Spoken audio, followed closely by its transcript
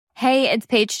Hey, it's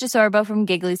Paige DeSorbo from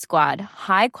Giggly Squad.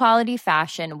 High quality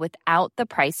fashion without the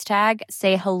price tag.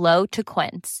 Say hello to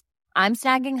Quince. I'm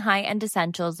snagging high-end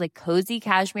essentials like cozy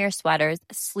cashmere sweaters,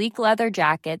 sleek leather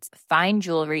jackets, fine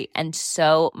jewelry, and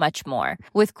so much more.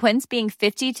 With Quince being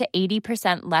 50 to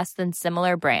 80% less than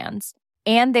similar brands.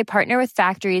 And they partner with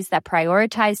factories that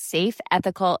prioritize safe,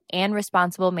 ethical, and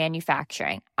responsible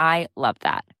manufacturing. I love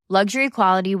that. Luxury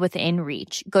quality within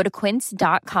reach. Go to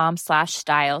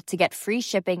quince.com/style to get free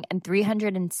shipping and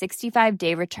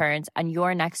 365-day returns on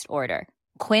your next order.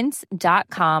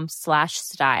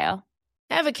 Quince.com/style.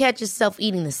 Ever catch yourself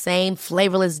eating the same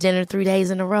flavorless dinner 3 days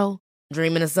in a row?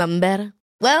 Dreaming of something better?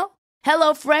 Well,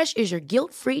 HelloFresh is your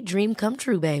guilt-free dream come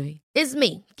true, baby. It's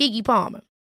me, Keke Palmer.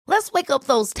 Let's wake up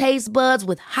those taste buds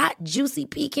with hot, juicy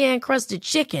pecan-crusted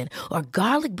chicken or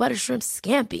garlic butter shrimp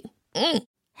scampi.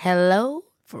 Hello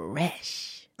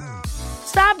Fresh.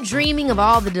 Stop dreaming of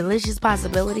all the delicious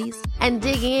possibilities and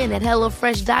dig in at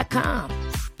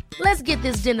HelloFresh.com. Let's get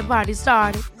this dinner party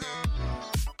started.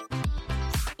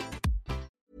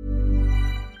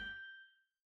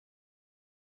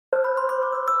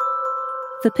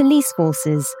 For police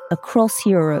forces across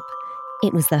Europe,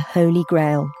 it was the Holy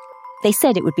Grail. They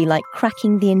said it would be like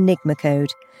cracking the Enigma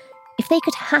code. If they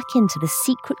could hack into the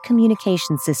secret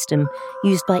communication system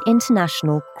used by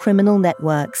international criminal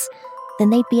networks,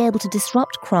 then they'd be able to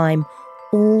disrupt crime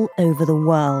all over the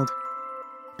world.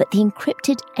 But the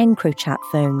encrypted EncroChat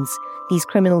phones these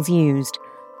criminals used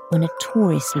were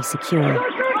notoriously secure.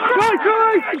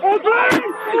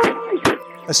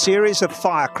 A series of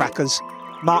firecrackers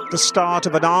marked the start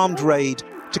of an armed raid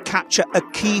to capture a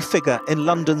key figure in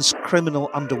London's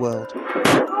criminal underworld.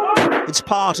 It's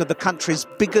part of the country's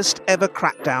biggest ever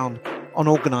crackdown on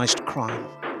organised crime.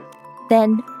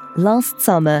 Then, last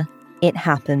summer, it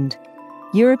happened.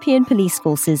 European police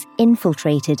forces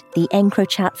infiltrated the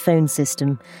EncroChat phone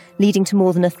system, leading to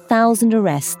more than 1,000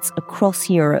 arrests across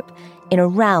Europe in a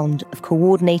round of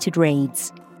coordinated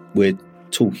raids. We're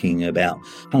talking about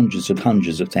hundreds of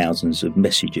thousands of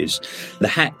messages. The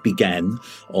hack began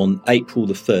on April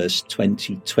the 1st,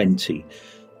 2020.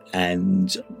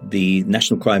 And the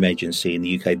National Crime Agency in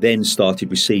the UK then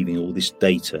started receiving all this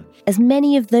data. As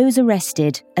many of those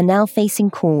arrested are now facing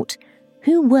court,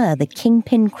 who were the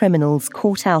kingpin criminals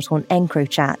caught out on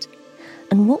EncroChat?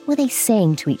 And what were they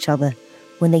saying to each other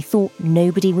when they thought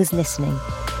nobody was listening?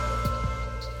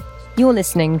 You're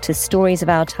listening to Stories of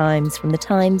Our Times from The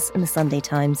Times and The Sunday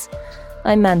Times.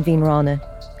 I'm Manveen Rana.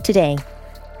 Today,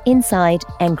 inside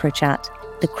EncroChat,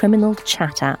 the criminal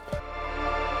chat app.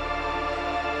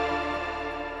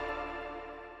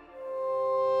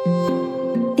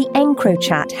 The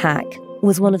EncroChat hack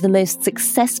was one of the most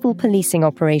successful policing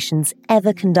operations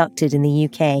ever conducted in the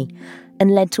UK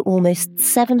and led to almost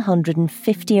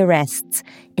 750 arrests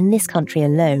in this country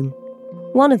alone.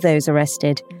 One of those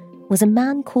arrested was a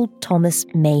man called Thomas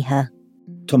Maher.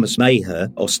 Thomas Maher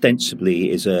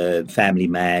ostensibly is a family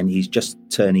man. He's just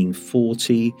turning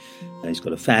 40. He's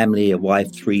got a family, a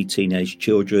wife, 3 teenage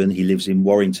children. He lives in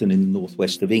Warrington in the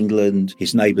northwest of England.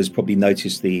 His neighbours probably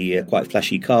noticed the quite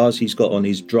flashy cars he's got on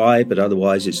his drive, but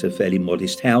otherwise it's a fairly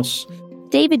modest house.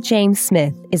 David James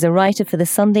Smith is a writer for the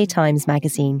Sunday Times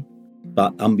magazine.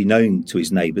 But unbeknown to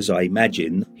his neighbours, I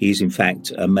imagine, he's in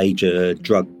fact a major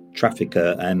drug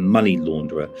trafficker and money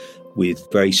launderer with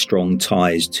very strong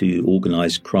ties to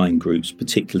organised crime groups,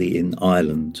 particularly in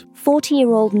Ireland.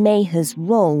 40-year-old Maher's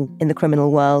role in the criminal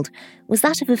world was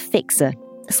that of a fixer,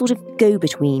 a sort of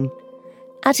go-between.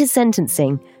 At his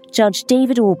sentencing, Judge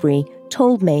David Aubrey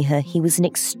told Maher he was an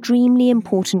extremely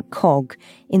important cog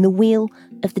in the wheel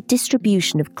of the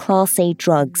distribution of Class A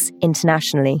drugs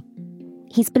internationally.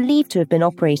 He's believed to have been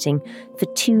operating for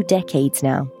 2 decades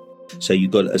now. So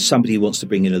you've got somebody who wants to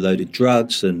bring in a load of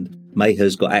drugs, and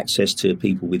Maher's got access to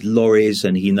people with lorries,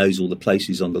 and he knows all the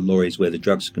places on the lorries where the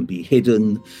drugs can be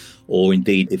hidden. Or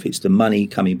indeed, if it's the money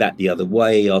coming back the other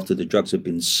way after the drugs have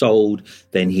been sold,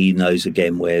 then he knows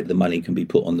again where the money can be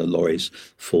put on the lorries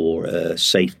for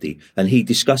safety. And he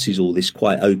discusses all this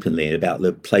quite openly about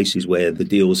the places where the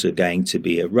deals are going to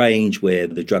be arranged, where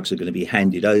the drugs are going to be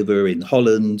handed over in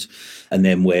Holland, and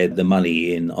then where the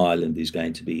money in Ireland is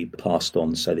going to be passed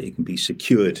on so that it can be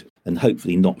secured and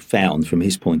hopefully not found from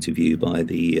his point of view by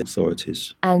the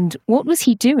authorities. And what was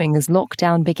he doing as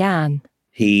lockdown began?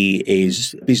 He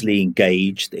is busily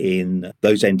engaged in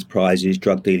those enterprises,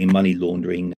 drug dealing, money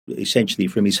laundering, essentially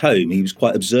from his home. He was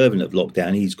quite observant of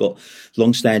lockdown. He's got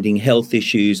long-standing health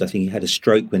issues. I think he had a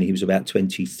stroke when he was about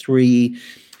 23.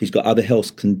 He's got other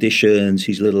health conditions.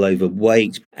 He's a little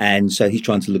overweight. And so he's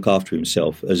trying to look after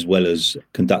himself as well as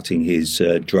conducting his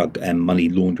drug and money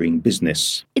laundering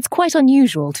business. It's quite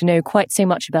unusual to know quite so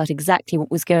much about exactly what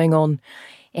was going on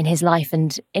in his life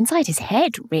and inside his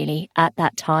head, really, at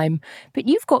that time. But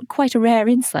you've got quite a rare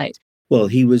insight. Well,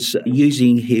 he was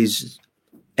using his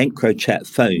EncroChat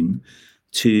phone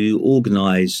to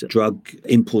organise drug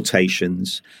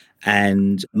importations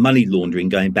and money laundering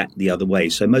going back the other way.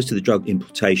 So most of the drug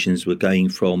importations were going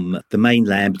from the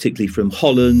mainland, particularly from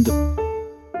Holland,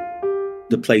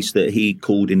 the place that he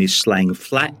called in his slang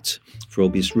flat, for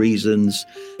obvious reasons,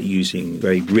 using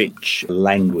very rich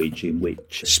language in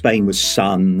which Spain was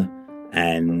sun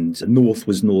and North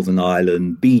was Northern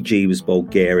Ireland, BG was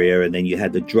Bulgaria, and then you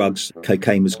had the drugs.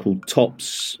 Cocaine was called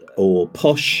Tops or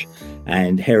Posh,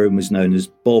 and heroin was known as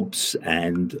Bobs,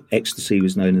 and ecstasy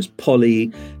was known as Polly,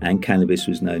 and cannabis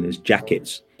was known as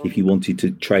Jackets. If you wanted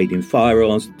to trade in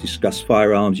firearms, discuss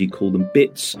firearms, you call them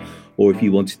bits. Or if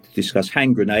you wanted to discuss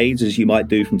hand grenades, as you might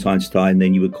do from time to time,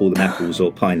 then you would call them apples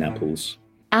or pineapples.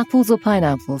 Apples or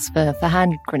pineapples for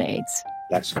hand grenades?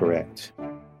 That's correct.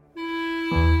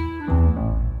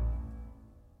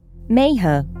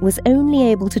 Maher was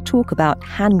only able to talk about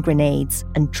hand grenades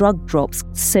and drug drops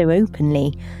so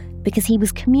openly because he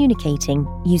was communicating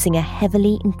using a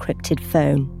heavily encrypted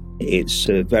phone. It's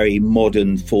a very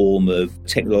modern form of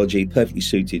technology, perfectly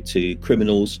suited to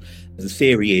criminals. The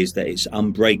theory is that it's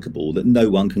unbreakable, that no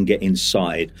one can get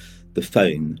inside the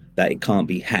phone, that it can't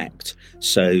be hacked.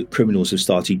 So criminals have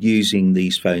started using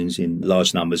these phones in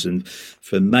large numbers. And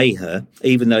for Maher,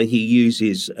 even though he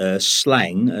uses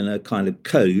slang and a kind of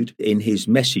code in his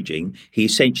messaging, he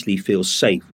essentially feels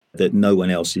safe that no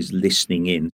one else is listening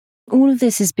in. All of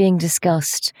this is being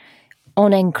discussed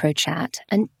on EncroChat.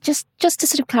 And just to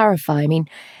sort of clarify, I mean,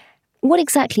 what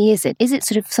exactly is it? Is it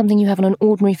sort of something you have on an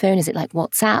ordinary phone? Is it like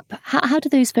WhatsApp? How do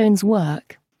those phones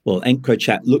work? Well,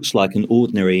 EncroChat looks like an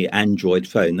ordinary Android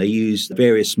phone. They use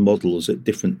various models at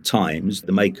different times,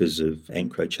 the makers of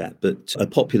EncroChat, but a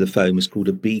popular phone was called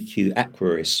a BQ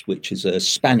Aquaris, which is a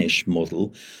Spanish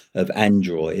model of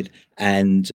Android.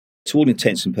 And to all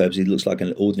intents and purposes, it looks like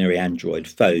an ordinary Android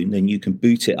phone, and you can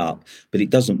boot it up, but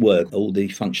it doesn't work. All the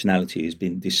functionality has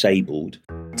been disabled.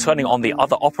 Turning on the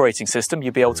other operating system,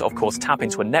 you'll be able to, of course, tap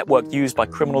into a network used by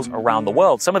criminals around the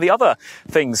world. Some of the other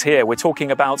things here, we're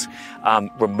talking about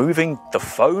removing the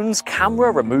phone's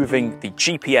camera, removing the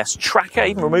GPS tracker,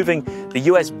 even removing the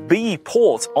USB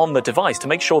port on the device to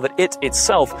make sure that it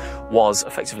itself was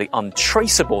effectively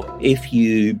untraceable. If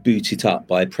you boot it up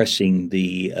by pressing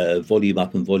the volume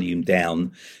up and volume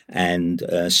down and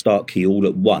start key all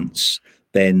at once,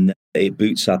 then it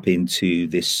boots up into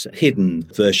this hidden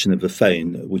version of the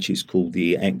phone, which is called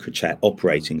the EncroChat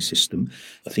operating system.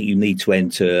 I think you need to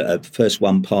enter first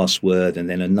one password and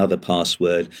then another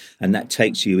password, and that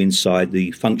takes you inside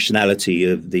the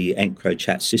functionality of the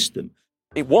EncroChat system.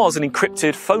 It was an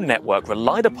encrypted phone network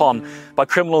relied upon by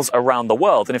criminals around the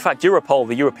world. And in fact, Europol,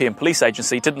 the European Police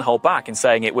Agency, didn't hold back in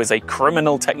saying it was a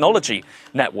criminal technology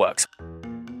network.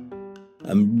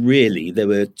 Really, there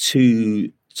were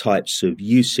two types of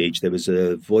usage. There was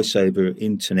a voice over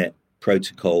internet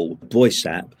protocol voice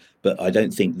app, but I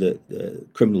don't think that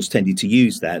criminals tended to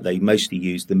use that. They mostly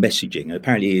used the messaging.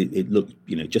 Apparently it looked,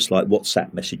 just like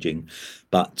WhatsApp messaging,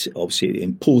 but obviously,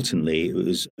 importantly, it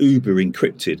was uber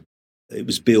encrypted. It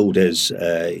was billed as,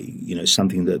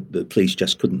 something that the police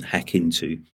just couldn't hack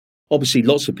into. Obviously,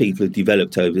 lots of people have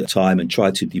developed over time and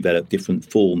tried to develop different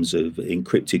forms of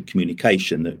encrypted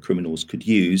communication that criminals could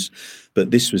use.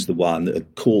 But this was the one that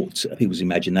had caught people's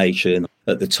imagination.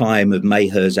 At the time of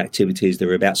Maher's activities, there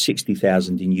were about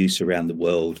 60,000 in use around the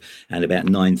world and about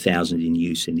 9,000 in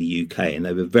use in the UK. And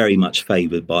they were very much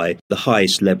favoured by the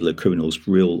highest level of criminals,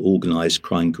 real organised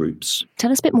crime groups.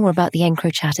 Tell us a bit more about the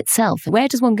EncroChat itself. Where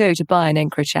does one go to buy an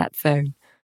EncroChat phone?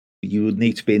 You would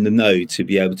need to be in the know to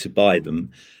be able to buy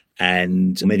them.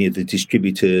 And many of the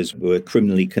distributors were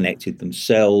criminally connected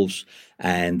themselves,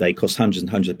 and they cost hundreds and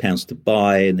hundreds of pounds to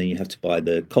buy. And then you have to buy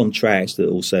the contracts that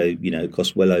also,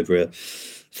 cost well over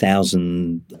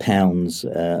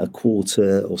 £1,000 a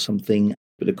quarter or something.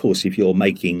 But of course, if you're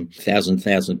making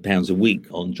 £1,000 a week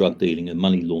on drug dealing and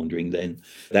money laundering, then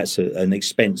that's an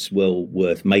expense well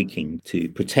worth making to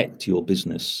protect your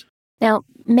business. Now,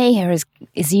 Maher is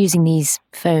using these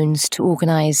phones to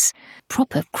organise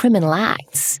proper criminal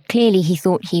acts. Clearly, he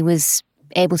thought he was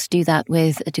able to do that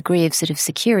with a degree of sort of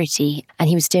security, and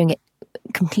he was doing it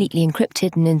completely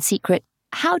encrypted and in secret.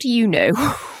 How do you know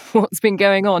what's been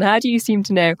going on? How do you seem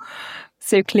to know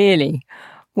so clearly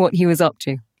what he was up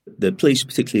to? The police,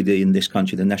 particularly in this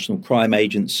country, the National Crime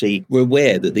Agency, were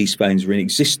aware that these phones were in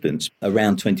existence.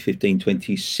 Around 2015,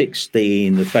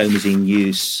 2016, the phone was in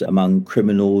use among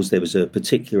criminals. There was a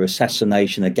particular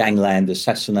assassination, a gangland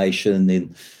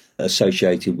assassination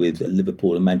associated with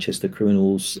Liverpool and Manchester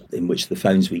criminals in which the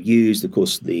phones were used. Of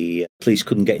course, the police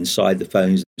couldn't get inside the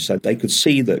phones, so they could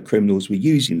see that criminals were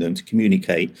using them to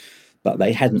communicate, but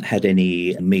they hadn't had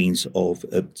any means of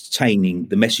obtaining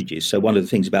the messages. So one of the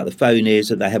things about the phone is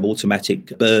that they have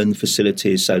automatic burn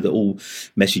facilities so that all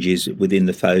messages within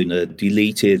the phone are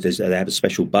deleted. They have a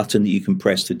special button that you can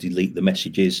press to delete the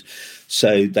messages.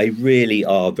 So they really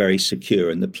are very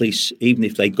secure. And the police, even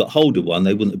if they got hold of one,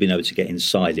 they wouldn't have been able to get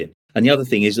inside it. And the other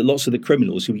thing is that lots of the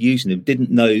criminals who were using them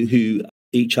didn't know who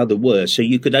each other were. So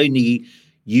you could only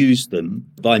use them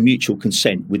by mutual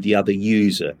consent with the other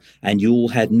user, and you all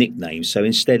had nicknames. So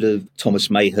instead of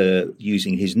Thomas Maher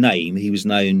using his name, he was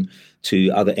known to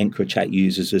other EncroChat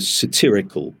users as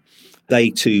Satirical.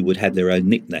 They too would have their own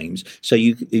nicknames. So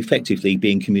you effectively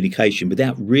be in communication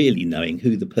without really knowing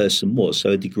who the person was.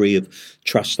 So a degree of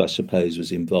trust, I suppose,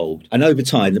 was involved. And over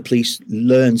time, the police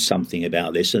learned something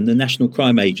about this, and the National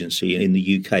Crime Agency in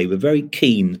the UK were very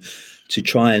keen to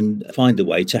try and find a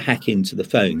way to hack into the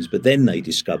phones. But then they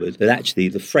discovered that actually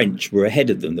the French were ahead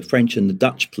of them. The French and the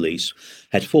Dutch police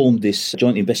had formed this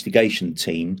joint investigation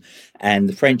team, and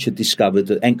the French had discovered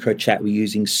that EncroChat were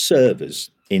using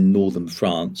servers in northern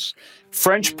France.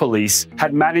 French police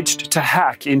had managed to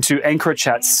hack into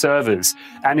EncroChat's servers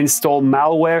and install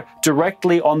malware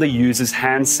directly on the users'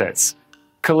 handsets,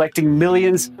 collecting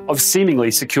millions of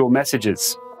seemingly secure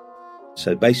messages.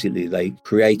 So basically they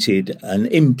created an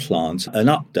implant, an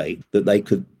update that they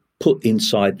could put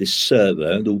inside this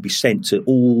server that will be sent to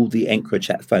all the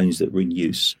EncroChat phones that were in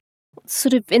use.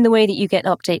 Sort of in the way that you get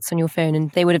updates on your phone and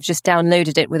they would have just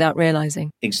downloaded it without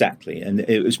realising. Exactly. And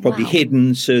it was probably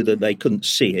hidden so that they couldn't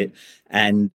see it.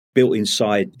 And built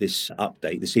inside this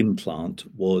update, this implant,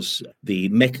 was the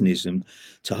mechanism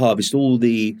to harvest all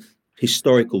the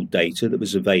historical data that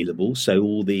was available, so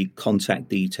all the contact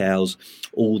details,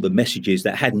 all the messages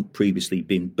that hadn't previously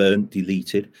been burnt,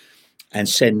 deleted, and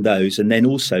send those, and then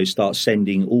also start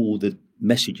sending all the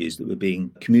messages that were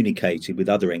being communicated with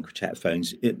other EncroChat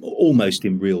phones almost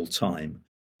in real time.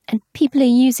 And people are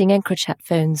using EncroChat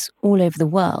phones all over the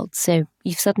world, so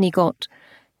you've suddenly got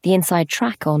the inside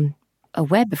track on a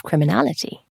web of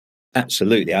criminality.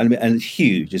 Absolutely, and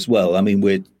huge as well. I mean,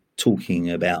 we're talking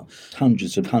about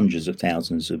hundreds of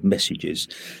thousands of messages.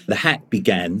 The hack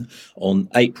began on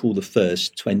April the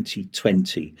 1st,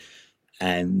 2020,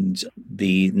 and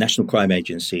the National Crime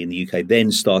Agency in the UK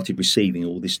then started receiving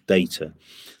all this data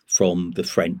from the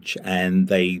French, and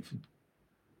they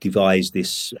devised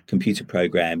this computer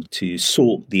program to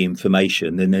sort the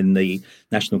information, and then the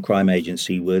National Crime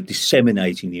Agency were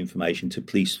disseminating the information to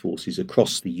police forces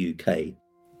across the UK.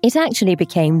 It actually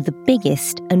became the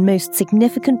biggest and most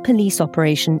significant police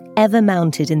operation ever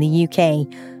mounted in the UK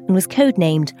and was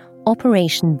codenamed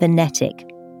Operation Venetic.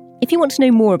 If you want to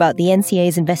know more about the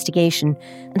NCA's investigation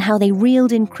and how they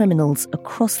reeled in criminals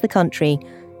across the country,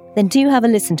 then do have a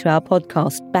listen to our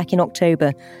podcast back in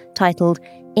October titled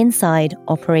Inside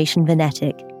Operation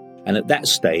Venetic. And at that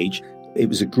stage, it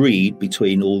was agreed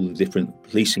between all the different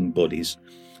policing bodies,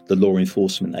 the law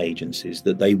enforcement agencies,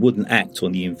 that they wouldn't act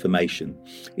on the information,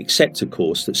 except, of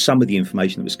course, that some of the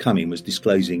information that was coming was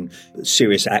disclosing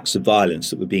serious acts of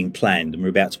violence that were being planned and were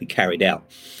about to be carried out.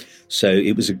 So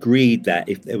it was agreed that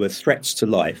if there were threats to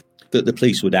life, that the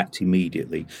police would act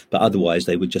immediately, but otherwise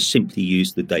they would just simply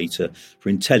use the data for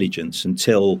intelligence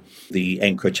until the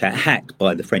EncroChat hack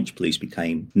by the French police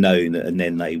became known, and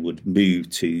then they would move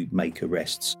to make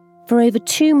arrests. For over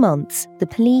 2 months, the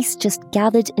police just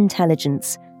gathered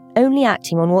intelligence, only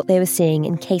acting on what they were seeing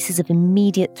in cases of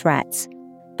immediate threats.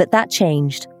 But that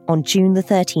changed on June the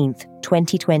 13th,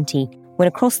 2020, when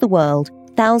across the world,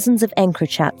 thousands of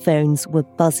EncroChat phones were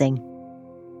buzzing.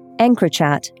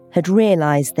 EncroChat had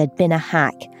realised there'd been a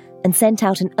hack and sent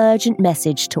out an urgent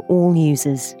message to all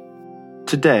users.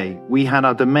 Today, we had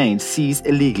our domain seized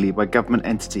illegally by government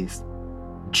entities.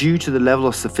 Due to the level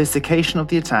of sophistication of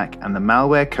the attack and the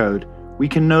malware code, we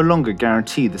can no longer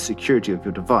guarantee the security of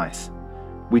your device.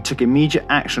 We took immediate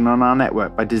action on our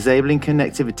network by disabling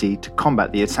connectivity to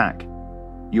combat the attack.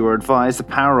 You are advised to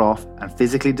power off and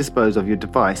physically dispose of your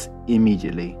device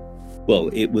immediately. Well,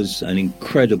 it was an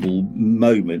incredible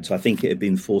moment. I think it had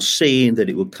been foreseen that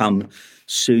it would come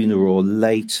sooner or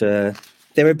later.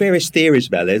 There are various theories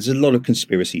about it. There's a lot of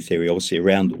conspiracy theory, obviously,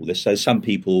 around all this. So some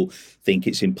people think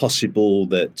it's impossible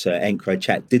that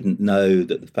EncroChat didn't know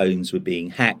that the phones were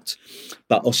being hacked,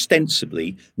 but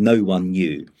ostensibly no one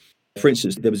knew. For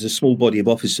instance, there was a small body of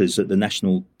officers at the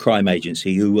National Crime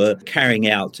Agency who were carrying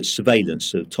out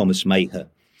surveillance of Thomas Maher.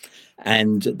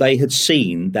 And they had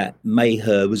seen that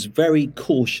Maher was very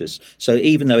cautious. So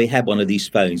even though he had one of these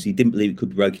phones, he didn't believe it could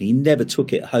be broken. He never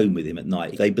took it home with him at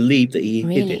night. They believed that he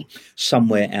hid it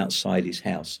somewhere outside his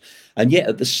house. And yet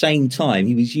at the same time,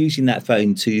 he was using that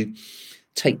phone to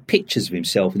take pictures of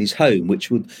himself in his home,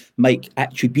 which would make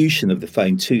attribution of the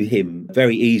phone to him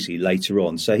very easy later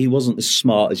on. So he wasn't as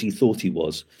smart as he thought he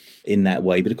was in that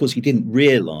way. But of course, he didn't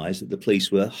realise that the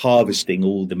police were harvesting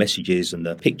all the messages and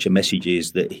the picture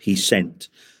messages that he sent.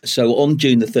 So on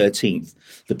June the 13th,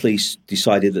 the police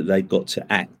decided that they'd got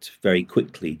to act very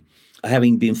quickly.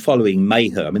 Having been following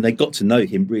Maher, I mean, they got to know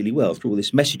him really well through all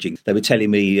this messaging. They were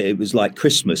telling me it was like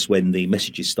Christmas when the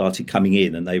messages started coming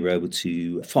in, and they were able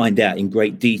to find out in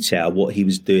great detail what he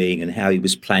was doing and how he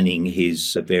was planning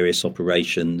his various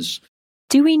operations.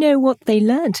 Do we know what they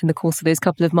learnt in the course of those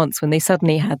couple of months when they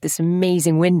suddenly had this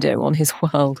amazing window on his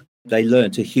world? They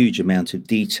learnt a huge amount of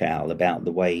detail about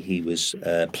the way he was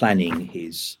planning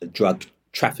his drug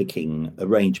trafficking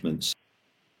arrangements.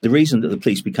 The reason that the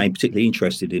police became particularly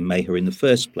interested in Maher in the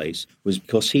first place was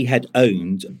because he had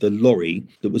owned the lorry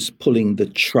that was pulling the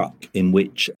truck in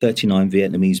which 39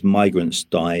 Vietnamese migrants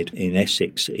died in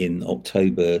Essex in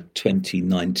October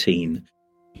 2019.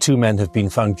 2 men have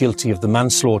been found guilty of the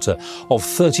manslaughter of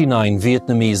 39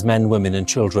 Vietnamese men, women and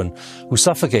children who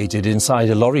suffocated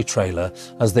inside a lorry trailer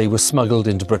as they were smuggled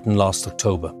into Britain last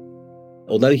October.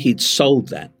 Although he'd sold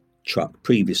that truck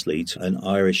previously to an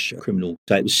Irish criminal,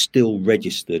 so it was still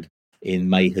registered in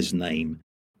Maher's name.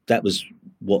 That was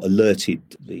what alerted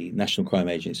the National Crime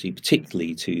Agency,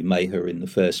 particularly to Maher in the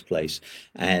first place.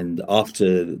 And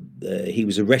after he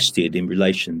was arrested in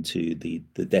relation to the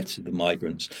deaths of the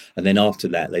migrants, and then after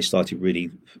that, they started really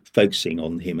focusing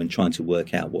on him and trying to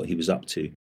work out what he was up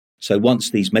to. So once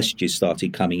these messages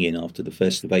started coming in after the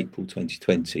 1st of April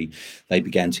 2020, they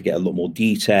began to get a lot more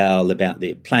detail about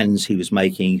the plans he was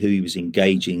making, who he was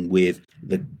engaging with,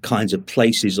 the kinds of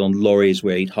places on lorries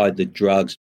where he'd hide the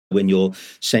drugs. When you're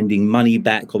sending money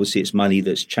back, obviously it's money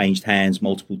that's changed hands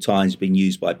multiple times, been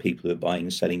used by people who are buying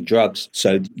and selling drugs.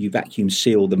 So you vacuum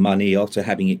seal the money after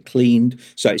having it cleaned.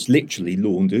 So it's literally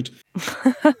laundered.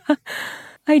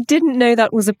 I didn't know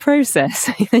that was a process.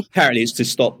 Apparently it's to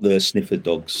stop the sniffer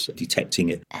dogs detecting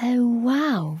it. Oh,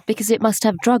 wow. Because it must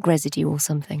have drug residue or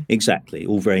something. Exactly.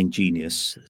 All very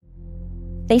ingenious.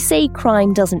 They say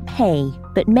crime doesn't pay,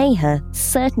 but Maher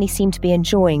certainly seemed to be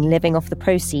enjoying living off the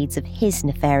proceeds of his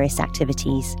nefarious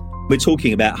activities. We're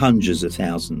talking about hundreds of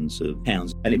thousands of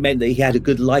pounds. And it meant that he had a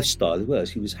good lifestyle as well.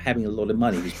 He was having a lot of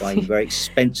money. He was buying very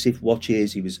expensive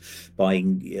watches. He was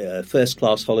buying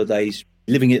first-class holidays,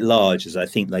 living it large, as I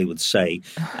think they would say,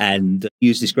 and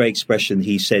used this great expression.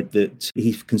 He said that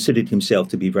he considered himself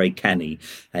to be very canny.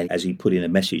 And as he put in a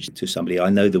message to somebody, I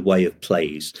know the way of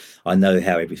plays. I know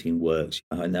how everything works.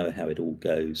 I know how it all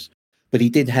goes. But he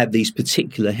did have these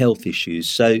particular health issues.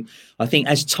 So I think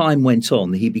as time went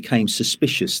on, he became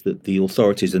suspicious that the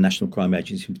authorities, the National Crime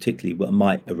Agency particularly,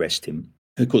 might arrest him.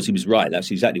 Of course, he was right. That's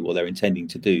exactly what they're intending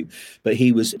to do. But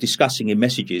he was discussing in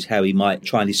messages how he might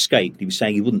try and escape. He was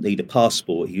saying he wouldn't need a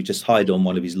passport. He could just hide on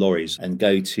one of his lorries and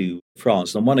go to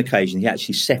France. And on one occasion, he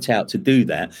actually set out to do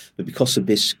that. But because of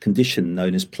this condition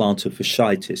known as plantar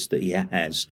fasciitis that he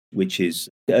has, which is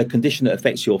a condition that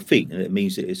affects your feet, and it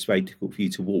means that it's very difficult for you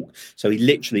to walk. So he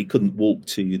literally couldn't walk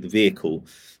to the vehicle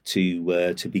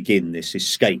to begin this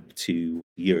escape to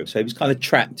Europe. So he was kind of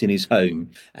trapped in his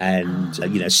home and,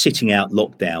 sitting out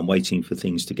lockdown, waiting for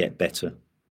things to get better.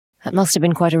 That must have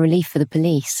been quite a relief for the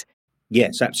police.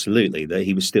 Yes, absolutely. That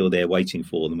he was still there waiting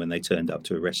for them when they turned up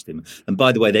to arrest him. And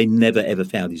by the way, they never, ever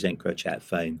found his EncroChat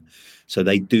phone. So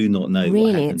they do not know what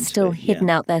happened. Really? It's still hidden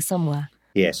out there somewhere?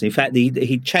 Yes, in fact,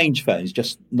 he changed phones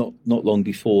just not long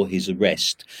before his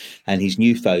arrest, and his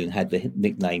new phone had the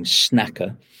nickname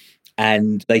Snacker.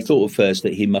 And they thought at first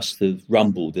that he must have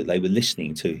rumbled that they were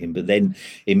listening to him. But then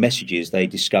in messages, they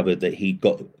discovered that he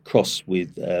got cross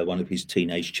with one of his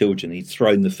teenage children. He'd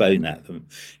thrown the phone at them,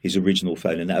 his original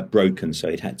phone, and that had broken,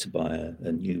 so he'd had to buy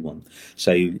a new one.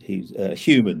 So he's a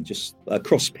human, just a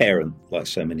cross parent, like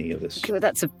so many of us. Well,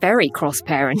 that's a very cross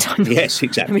parent. Yes,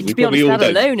 exactly. I mean, to be honest, that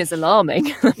alone is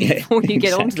alarming before you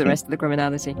get on to the rest of the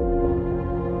criminality.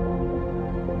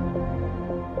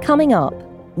 Coming up,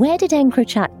 where did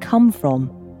EncroChat come from,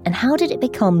 and how did it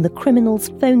become the criminal's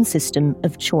phone system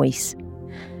of choice?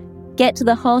 Get to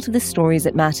the heart of the stories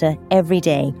that matter every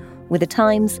day with The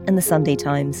Times and The Sunday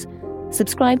Times.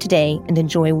 Subscribe today and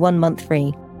enjoy 1 month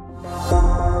free.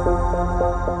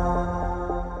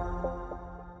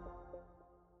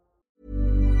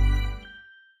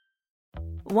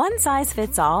 One size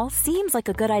fits all seems like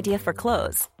a good idea for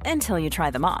clothes until you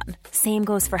try them on. Same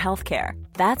goes for healthcare.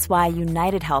 That's why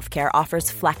United Healthcare offers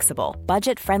flexible,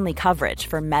 budget-friendly coverage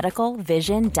for medical,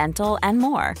 vision, dental, and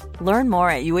more. Learn more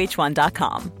at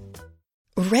uh1.com.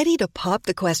 Ready to pop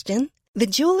the question? The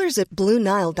jewelers at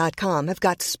BlueNile.com have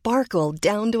got sparkle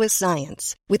down to a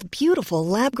science with beautiful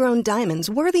lab-grown diamonds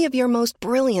worthy of your most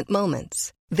brilliant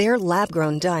moments. Their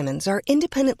lab-grown diamonds are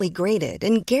independently graded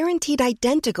and guaranteed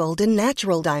identical to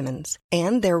natural diamonds,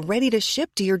 and they're ready to ship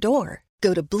to your door.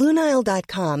 Go to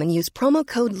BlueNile.com and use promo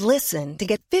code LISTEN to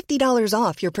get $50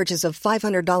 off your purchase of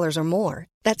 $500 or more.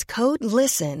 That's code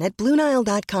LISTEN at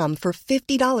BlueNile.com for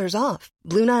 $50 off.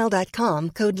 BlueNile.com,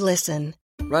 code LISTEN.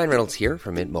 Ryan Reynolds here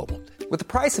from Mint Mobile. With the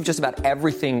price of just about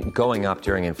everything going up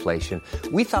during inflation,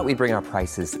 we thought we'd bring our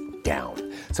prices down.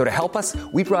 So to help us,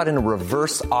 we brought in a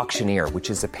reverse auctioneer,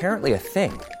 which is apparently a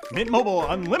thing. Mint Mobile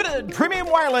Unlimited Premium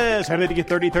Wireless. How to get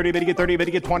 30, 30, bit to get 30, bit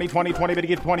to get 20, 20, 20, bit to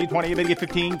get 20, 20, bit to get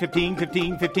 15, 15,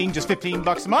 15, 15, just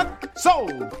 $15 a month?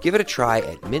 Sold! Give it a try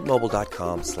at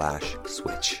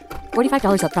mintmobile.com/switch.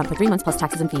 $45 up front for 3 months plus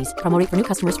taxes and fees. Promo rate for new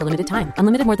customers for limited time.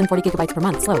 Unlimited more than 40 gigabytes per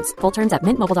month. Slows full terms at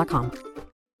mintmobile.com.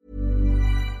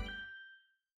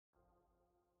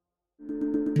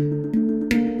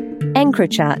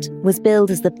 EncroChat was billed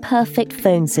as the perfect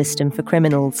phone system for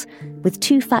criminals, with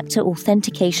two-factor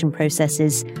authentication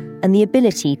processes and the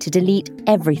ability to delete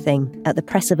everything at the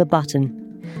press of a button.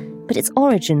 But its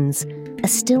origins are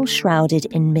still shrouded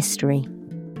in mystery.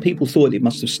 People thought it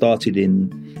must have started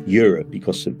in Europe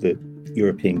because of the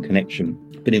European connection,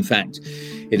 but in fact,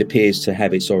 it appears to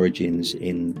have its origins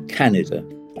in Canada.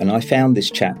 And I found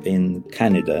this chap in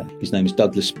Canada. His name is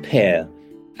Douglas Pear.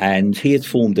 And he had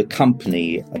formed a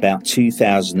company about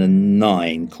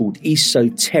 2009 called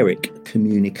Esoteric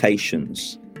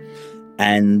Communications.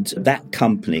 And that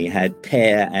company had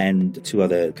Pear and two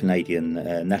other Canadian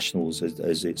nationals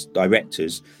as its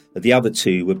directors. The other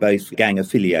two were both gang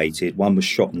affiliated. One was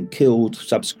shot and killed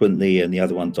subsequently, and the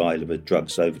other one died of a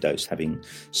drugs overdose, having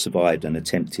survived an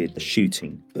attempted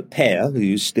shooting. But Pear,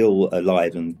 who's still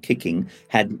alive and kicking,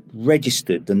 had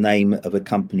registered the name of a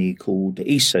company called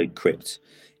EsoCrypt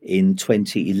in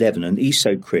 2011, and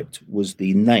EsoCrypt was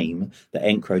the name that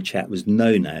EncroChat was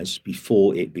known as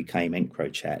before it became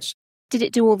EncroChat. Did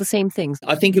it do all the same things?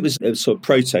 I think it was a sort of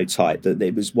prototype, that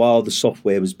it was while the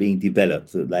software was being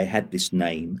developed that they had this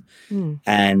name.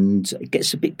 And it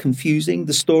gets a bit confusing,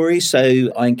 the story.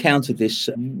 So I encountered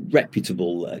this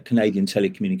reputable Canadian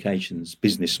telecommunications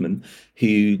businessman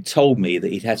who told me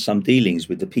that he'd had some dealings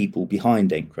with the people behind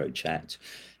EncroChat.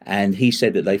 And he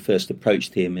said that they first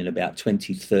approached him in about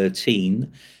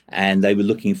 2013, and they were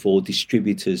looking for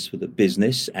distributors for the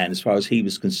business. And as far as he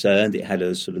was concerned, it had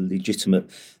a sort of legitimate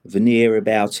veneer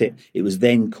about it. It was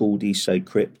then called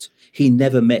EsoCrypt. He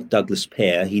never met Douglas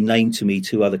Pear. He named to me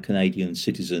two other Canadian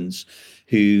citizens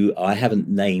who I haven't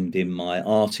named in my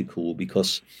article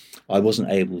because I wasn't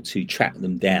able to track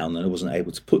them down and I wasn't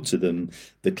able to put to them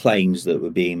the claims that were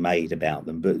being made about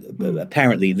them. But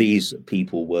apparently these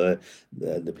people were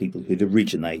the people who'd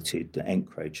originated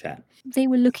EncroChat. They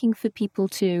were looking for people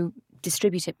to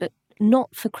distribute it, but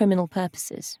not for criminal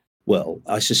purposes. Well,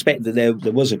 I suspect that there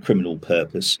was a criminal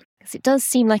purpose. Because it does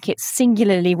seem like it's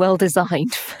singularly well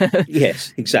designed for,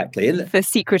 yes, exactly. for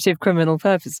secretive criminal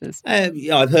purposes.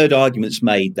 I've heard arguments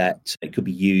made that it could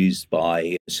be used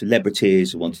by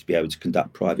celebrities who wanted to be able to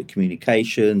conduct private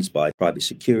communications, by private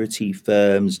security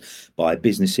firms, by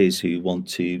businesses who want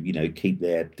to, keep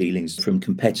their dealings from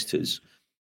competitors.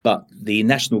 But the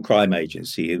National Crime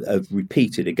Agency have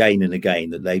repeated again and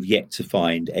again that they've yet to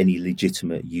find any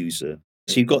legitimate user.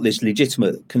 So you've got this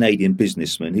legitimate Canadian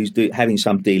businessman who's having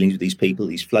some dealings with these people.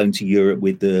 He's flown to Europe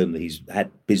with them. He's had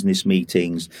business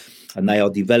meetings, and they are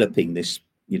developing this,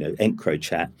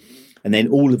 EncroChat. And then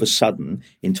all of a sudden,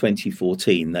 in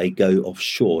 2014, they go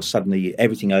offshore. Suddenly,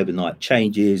 everything overnight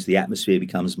changes. The atmosphere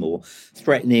becomes more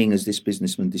threatening, as this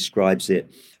businessman describes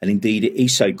it. And indeed,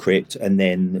 EsoCrypt and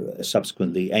then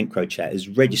subsequently EncroChat is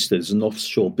registered as an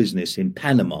offshore business in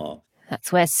Panama.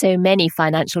 That's where so many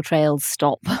financial trails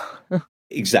stop.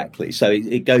 Exactly. So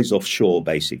it goes offshore,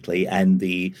 basically, and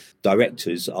the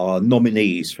directors are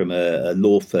nominees from a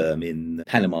law firm in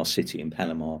Panama City in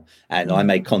Panama. And I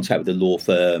made contact with the law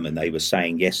firm, and they were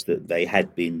saying, yes, that they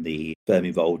had been the firm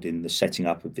involved in the setting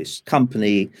up of this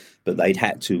company, but they'd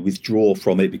had to withdraw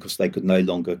from it because they could no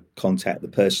longer contact the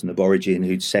person of origin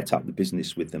who'd set up the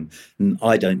business with them. And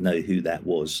I don't know who that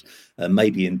was.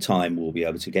 Maybe in time we'll be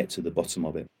able to get to the bottom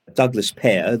of it. Douglas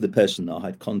Pear, the person that I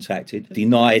had contacted,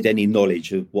 denied any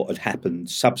knowledge of what had happened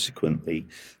subsequently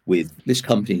with this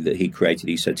company that he created,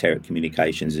 Esoteric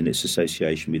Communications, in its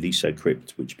association with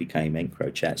EsoCrypt, which became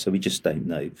EncroChat. So we just don't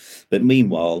know. But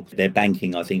meanwhile, their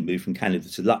banking, I think, moved from Canada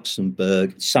to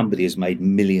Luxembourg. Somebody has made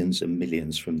millions and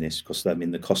millions from this. Because, I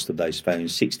mean, the cost of those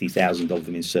phones, 60,000 of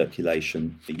them in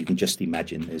circulation. You can just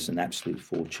imagine there's an absolute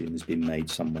fortune has been made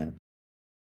somewhere.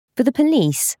 For the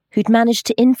police, who'd managed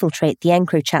to infiltrate the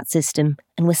EncroChat system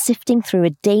and were sifting through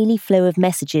a daily flow of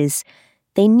messages,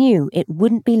 they knew it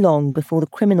wouldn't be long before the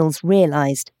criminals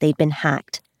realised they'd been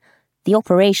hacked. The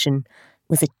operation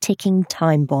was a ticking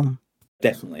time bomb.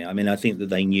 Definitely. I mean, I think that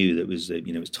they knew that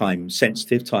it was time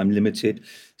sensitive, time limited,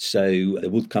 so there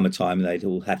would come a time they'd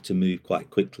all have to move quite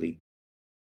quickly.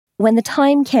 When the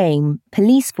time came,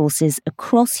 police forces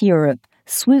across Europe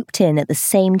swooped in at the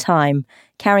same time,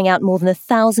 carrying out more than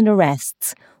 1,000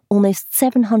 arrests, almost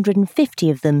 750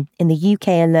 of them in the UK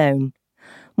alone.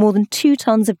 More than 2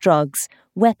 tons of drugs,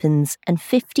 weapons and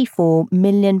 £54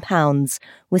 million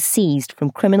were seized from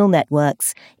criminal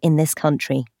networks in this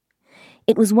country.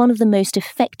 It was one of the most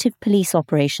effective police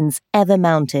operations ever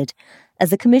mounted,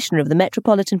 as the Commissioner of the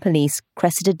Metropolitan Police,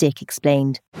 Cressida Dick,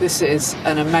 explained. This is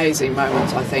an amazing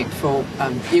moment, I think, for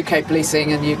UK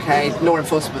policing and UK law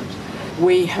enforcement.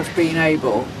 We have been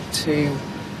able to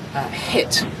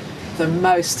hit the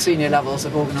most senior levels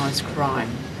of organised crime,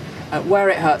 where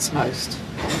it hurts most,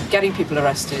 getting people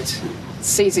arrested,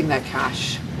 seizing their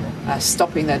cash,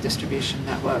 stopping their distribution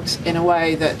networks in a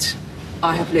way that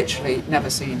I have literally never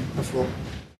seen before.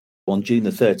 On June the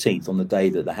 13th, on the day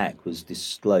that the hack was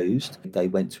disclosed, they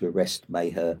went to arrest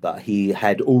Maher, but he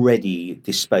had already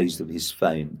disposed of his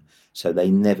phone, so they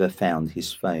never found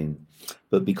his phone.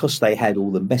 But because they had all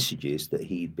the messages that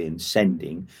he'd been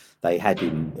sending, they had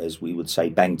him, as we would say,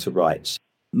 banged to rights.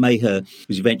 Maher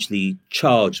was eventually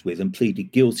charged with and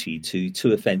pleaded guilty to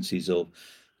 2 offences of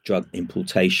drug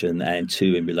importation and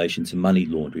 2 in relation to money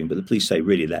laundering. But the police say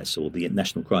really that's all. The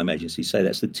National Crime Agency say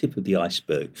that's the tip of the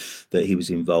iceberg, that he was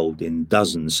involved in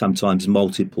dozens, sometimes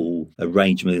multiple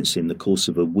arrangements in the course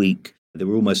of a week. They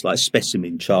were almost like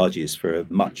specimen charges for a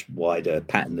much wider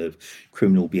pattern of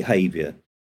criminal behaviour.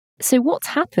 So what's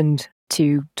happened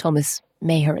to Thomas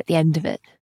Maher at the end of it?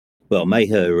 Well,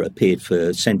 Maher appeared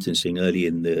for sentencing early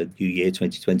in the new year,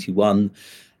 2021,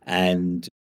 and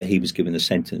he was given a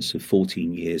sentence of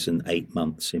 14 years and 8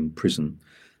 months in prison.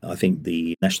 I think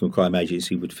the National Crime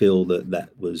Agency would feel that that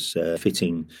was a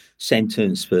fitting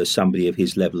sentence for somebody of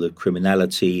his level of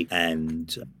criminality,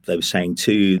 and they were saying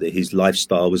too that his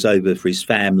lifestyle was over for his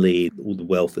family. All the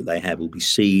wealth that they have will be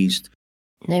seized.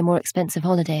 No more expensive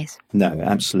holidays? No,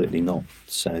 absolutely not.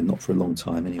 So not for a long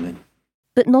time anyway.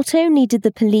 But not only did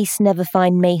the police never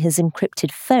find Maher's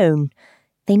encrypted phone,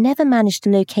 they never managed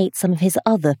to locate some of his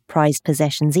other prized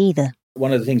possessions either.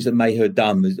 One of the things that Maher had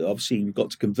done was obviously you've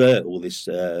got to convert all this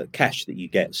cash that you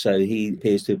get. So he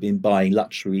appears to have been buying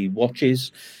luxury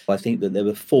watches. I think that there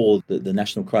were 4 that the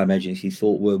National Crime Agency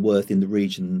thought were worth in the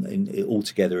region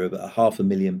altogether of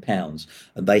 £500,000.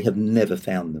 And they have never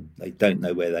found them. They don't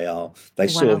know where they are. They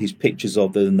saw his pictures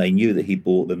of them. They knew that he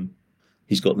bought them.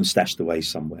 He's got them stashed away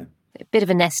somewhere. A bit of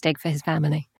a nest egg for his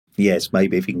family. Yes,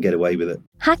 maybe if he can get away with it.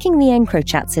 Hacking the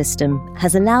EncroChat system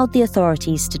has allowed the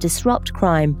authorities to disrupt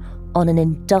crime on an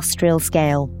industrial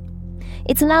scale.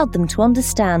 It's allowed them to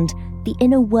understand the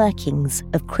inner workings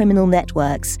of criminal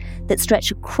networks that stretch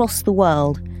across the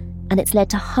world, and it's led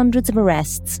to hundreds of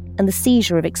arrests and the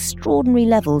seizure of extraordinary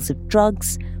levels of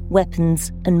drugs,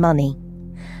 weapons, and money.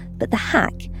 But the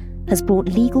hack has brought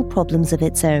legal problems of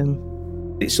its own.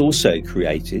 It's also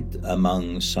created,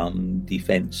 among some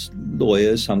defence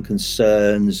lawyers, some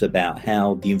concerns about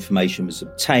how the information was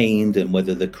obtained and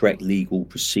whether the correct legal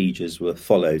procedures were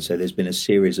followed. So there's been a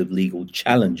series of legal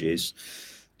challenges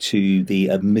to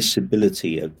the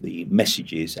admissibility of the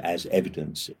messages as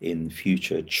evidence in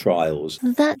future trials.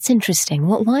 That's interesting.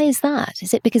 Why is that?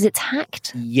 Is it because it's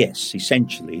hacked? Yes,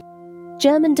 essentially.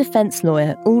 German defence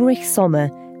lawyer Ulrich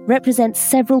Sommer represents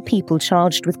several people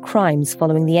charged with crimes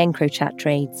following the EncroChat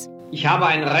raids. I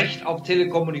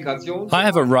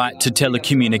have a right to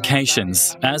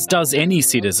telecommunications, as does any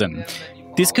citizen.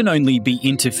 This can only be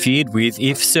interfered with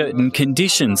if certain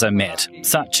conditions are met,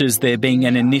 such as there being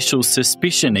an initial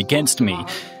suspicion against me.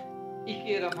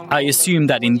 I assume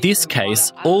that in this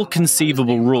case, all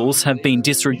conceivable rules have been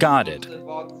disregarded.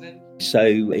 So,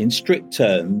 in strict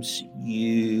terms,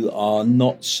 you are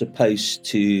not supposed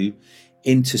to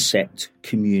intercept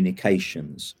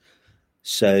communications.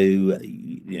 So,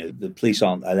 the police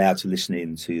aren't allowed to listen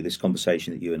in to this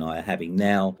conversation that you and I are having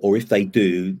now, or if they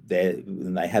do,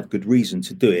 and they have good reason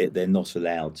to do it, they're not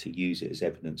allowed to use it as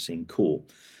evidence in court.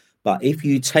 But if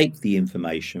you take the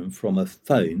information from a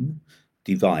phone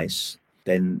device,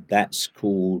 then that's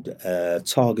called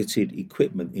targeted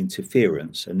equipment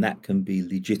interference, and that can be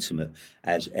legitimate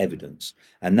as evidence.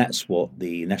 And that's what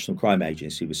the National Crime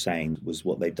Agency was saying was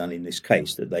what they've done in this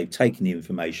case, that they've taken the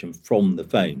information from the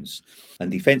phones. And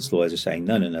defence lawyers are saying,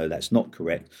 no, that's not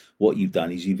correct. What you've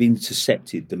done is you've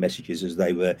intercepted the messages as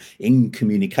they were in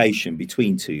communication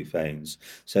between two phones.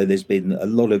 So there's been a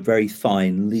lot of very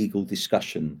fine legal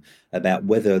discussion about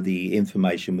whether the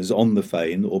information was on the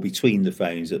phone or between the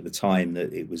phones at the time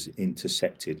that it was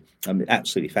intercepted. I mean,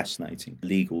 absolutely fascinating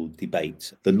legal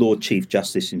debate. The Lord Chief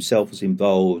Justice himself was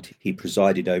involved. He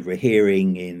presided over a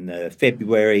hearing in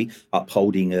February,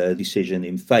 upholding a decision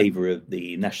in favour of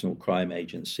the National Crime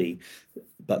Agency.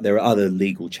 But there are other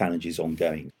legal challenges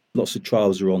ongoing. Lots of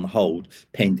trials are on hold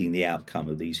pending the outcome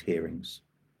of these hearings.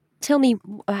 Tell me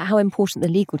how important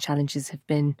the legal challenges have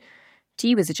been to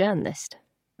you as a journalist.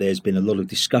 There's been a lot of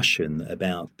discussion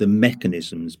about the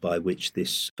mechanisms by which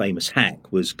this famous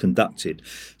hack was conducted.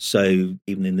 So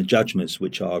even in the judgments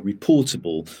which are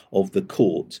reportable of the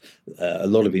court, a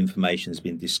lot of information has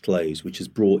been disclosed, which has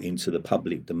brought into the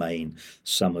public domain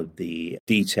some of the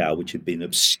detail which had been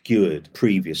obscured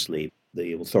previously.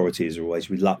 The authorities are always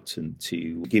reluctant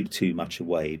to give too much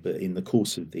away, but in the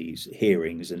course of these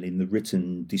hearings and in the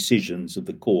written decisions of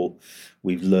the court,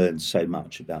 we've learned so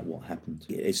much about what happened.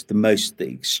 It's the most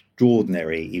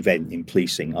extraordinary event in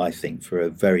policing, I think, for a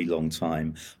very long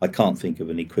time. I can't think of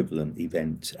an equivalent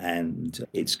event, and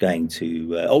it's going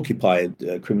to occupy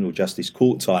criminal justice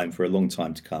court time for a long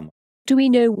time to come. Do we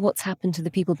know what's happened to the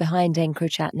people behind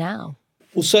EncroChat now?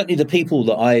 Well, certainly the people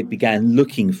that I began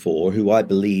looking for, who I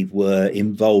believe were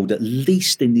involved at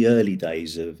least in the early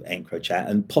days of EncroChat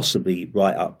and possibly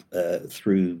right up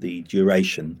through the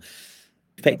duration,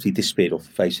 effectively disappeared off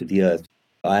the face of the earth.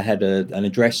 I had an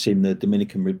address in the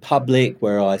Dominican Republic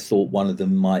where I thought one of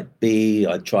them might be.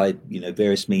 I tried,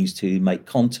 various means to make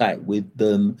contact with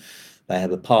them. They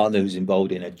have a partner who's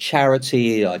involved in a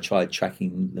charity. I tried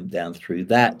tracking them down through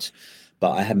that,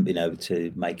 but I haven't been able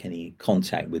to make any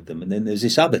contact with them. And then there's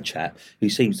this other chap who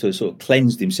seems to have sort of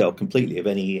cleansed himself completely of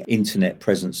any internet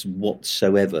presence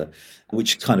whatsoever,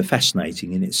 which is kind of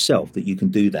fascinating in itself that you can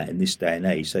do that in this day and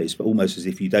age. So it's almost as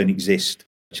if you don't exist.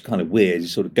 It's kind of weird. He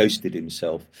sort of ghosted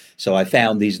himself. So I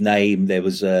found his name. There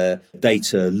was a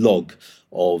data log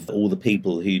of all the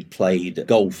people who'd played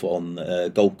golf on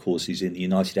golf courses in the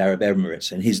United Arab Emirates,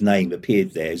 and his name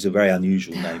appeared there. It's a very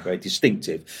unusual name, very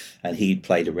distinctive, and he'd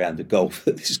played a round of golf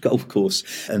at this golf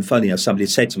course. And funny enough, somebody had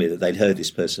said to me that they'd heard this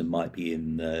person might be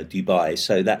in Dubai,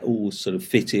 so that all sort of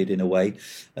fitted in a way.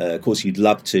 Of course, you'd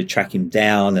love to track him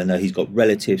down, and he's got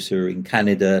relatives who are in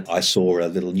Canada. I saw a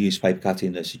little newspaper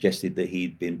cutting that suggested that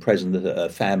he'd been present at a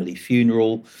family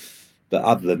funeral. But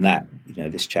other than that,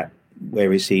 this chap,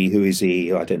 where is he? Who is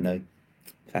he? I don't know.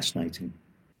 Fascinating.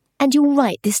 And you're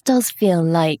right, this does feel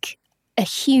like a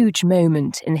huge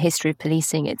moment in the history of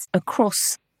policing. It's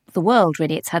across the world,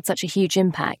 really. It's had such a huge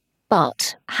impact.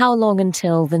 But how long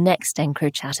until the next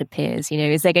EncroChat appears?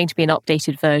 Is there going to be an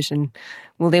updated version?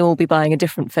 Will they all be buying a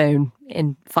different phone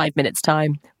in 5 minutes'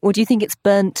 time? Or do you think it's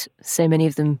burnt so many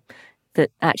of them that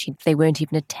actually they won't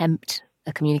even attempt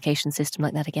a communication system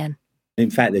like that again? In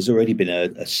fact, there's already been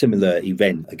a similar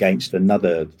event against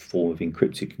another form of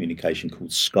encrypted communication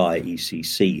called Sky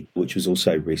ECC, which was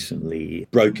also recently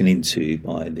broken into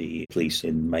by the police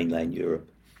in mainland Europe.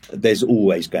 There's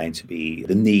always going to be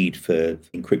the need for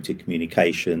encrypted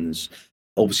communications.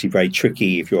 Obviously very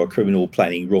tricky if you're a criminal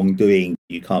planning wrongdoing.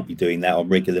 You can't be doing that on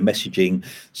regular messaging.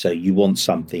 So you want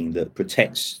something that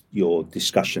protects your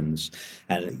discussions.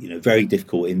 And, very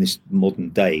difficult in this modern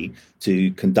day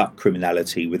to conduct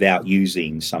criminality without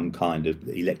using some kind of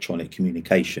electronic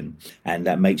communication. And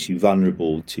that makes you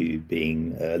vulnerable to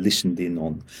being listened in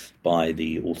on by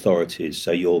the authorities.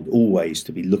 So you're always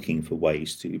to be looking for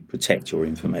ways to protect your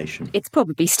information. It's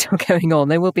probably still going on.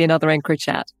 There will be another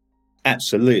EncroChat.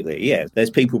 Absolutely, yeah. There's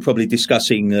people probably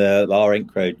discussing our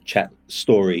EncroChat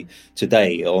story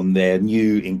today on their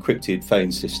new encrypted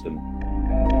phone system.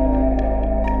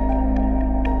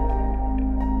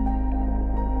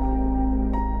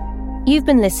 You've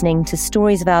been listening to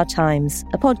Stories of Our Times,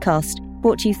 a podcast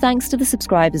brought to you thanks to the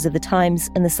subscribers of The Times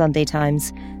and The Sunday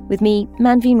Times, with me,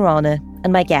 Manveen Rana,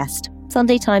 and my guest,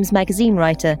 Sunday Times magazine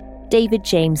writer David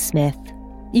James Smith.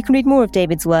 You can read more of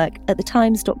David's work at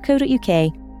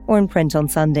thetimes.co.uk or in print on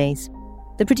Sundays.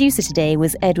 The producer today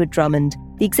was Edward Drummond,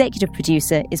 the executive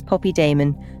producer is Poppy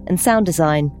Damon, and sound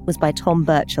design was by Tom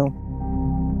Birchall.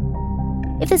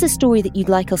 If there's a story that you'd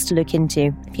like us to look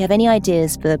into, if you have any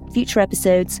ideas for future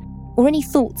episodes, or any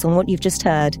thoughts on what you've just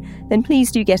heard, then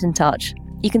please do get in touch.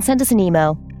 You can send us an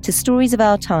email to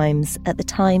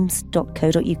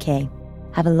storiesofourtimes@thetimes.co.uk.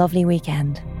 Have a lovely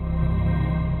weekend.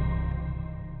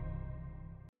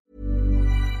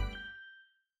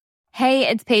 Hey,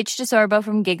 it's Paige DeSorbo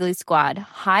from Giggly Squad.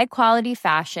 High quality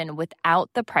fashion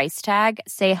without the price tag.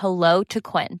 Say hello to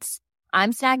Quince.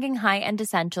 I'm snagging high-end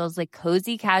essentials like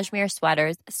cozy cashmere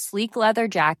sweaters, sleek leather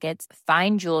jackets,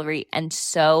 fine jewelry, and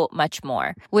so much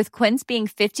more. With Quince being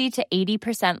 50 to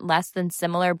 80% less than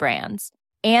similar brands.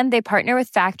 And they partner with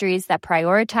factories that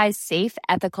prioritize safe,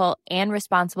 ethical, and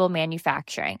responsible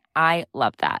manufacturing. I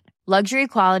love that. Luxury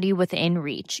quality within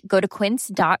reach. Go to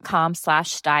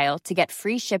quince.com/style to get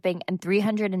free shipping and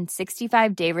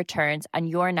 365-day returns on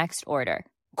your next order.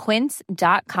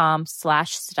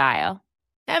 Quince.com/style.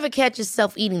 Ever catch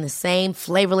yourself eating the same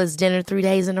flavorless dinner 3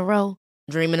 days in a row?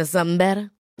 Dreaming of something better?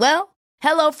 Well,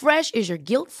 HelloFresh is your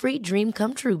guilt-free dream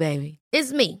come true, baby.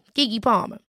 It's me, Keke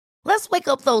Palmer. Let's wake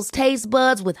up those taste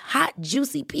buds with hot,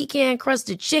 juicy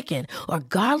pecan-crusted chicken or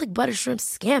garlic butter shrimp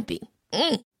scampi.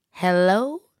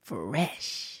 Hello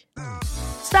Fresh.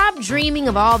 Stop dreaming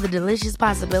of all the delicious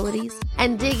possibilities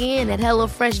and dig in at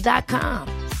HelloFresh.com.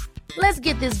 Let's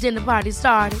get this dinner party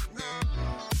started.